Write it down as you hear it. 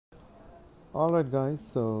Alright guys,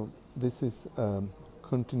 so this is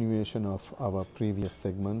continuation of our previous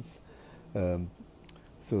segments. Um,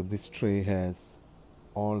 so this tray has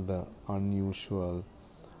all the unusual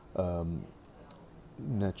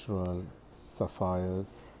natural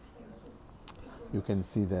sapphires. You can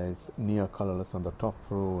see there is near colorless on the top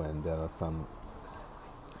row, and there are some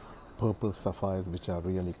purple sapphires which are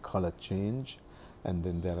really color change, and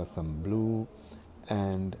then there are some blue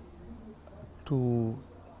and two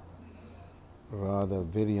rather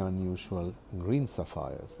very unusual green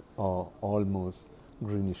sapphires, or almost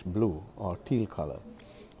greenish blue or teal color.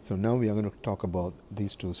 So now we are going to talk about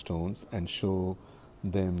these two stones and show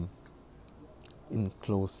them in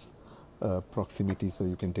close proximity so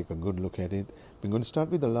you can take a good look at it. We're going to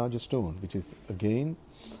start with the larger stone, which is again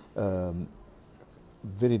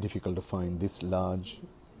very difficult to find this large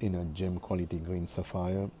in a gem quality green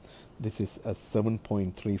sapphire. This is a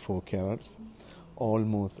 7.34 carats,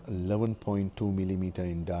 almost 11.2 millimeter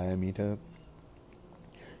in diameter.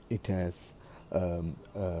 It has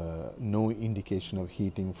no indication of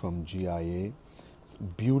heating from GIA. It's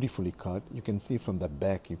beautifully cut. You can see from the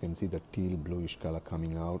back, you can see the teal bluish color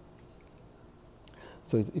coming out.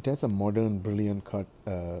 So it has a modern brilliant cut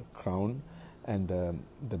crown, and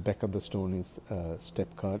the back of the stone is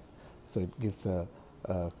step cut, so it gives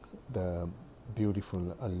the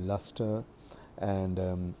beautiful luster.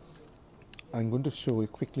 And I'm going to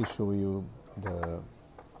quickly show you the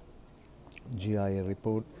GIA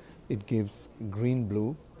report. It gives green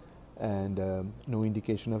blue and no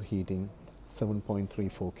indication of heating.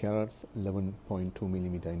 7.34 carats, 11.2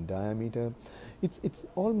 millimeter in diameter. It's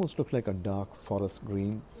almost look like a dark forest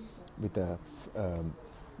green with a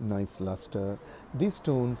nice luster. These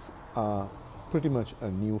stones are pretty much a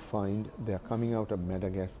new find. They are coming out of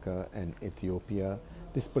Madagascar and Ethiopia.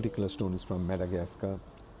 This particular stone is from Madagascar.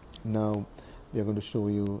 Now we are going to show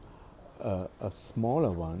you a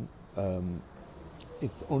smaller one.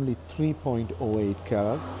 It's only 3.08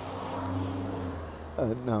 carats.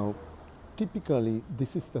 Now typically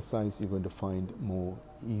this is the size you're going to find more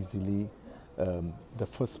easily. The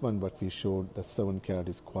first one what we showed, the 7 carat,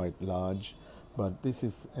 is quite large, but this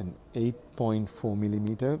is an 8.4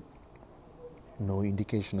 millimeter, no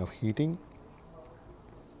indication of heating,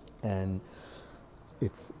 and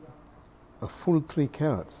it's a full 3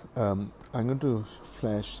 carats. I'm going to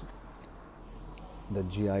flash the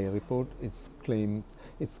GIA report. It's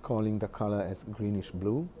calling the color as greenish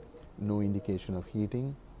blue, no indication of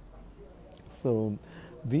heating. So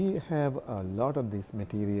we have a lot of this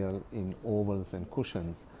material in ovals and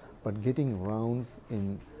cushions, but getting rounds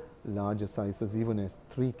in larger sizes, even as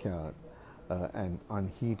 3 carat and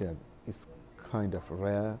unheated, is kind of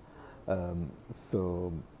rare.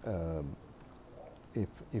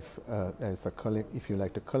 If you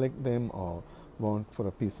like to collect them or want for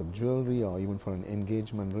a piece of jewelry or even for an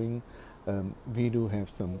engagement ring, we do have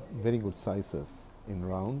some very good sizes in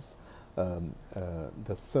rounds.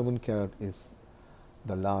 The 7 carat is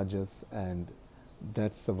the largest, and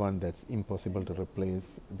that's the one that's impossible to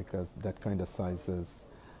replace, because that kind of sizes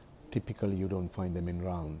typically you don't find them in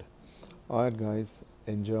round. Alright guys,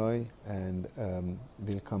 enjoy, and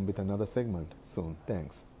we'll come with another segment soon.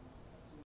 Thanks.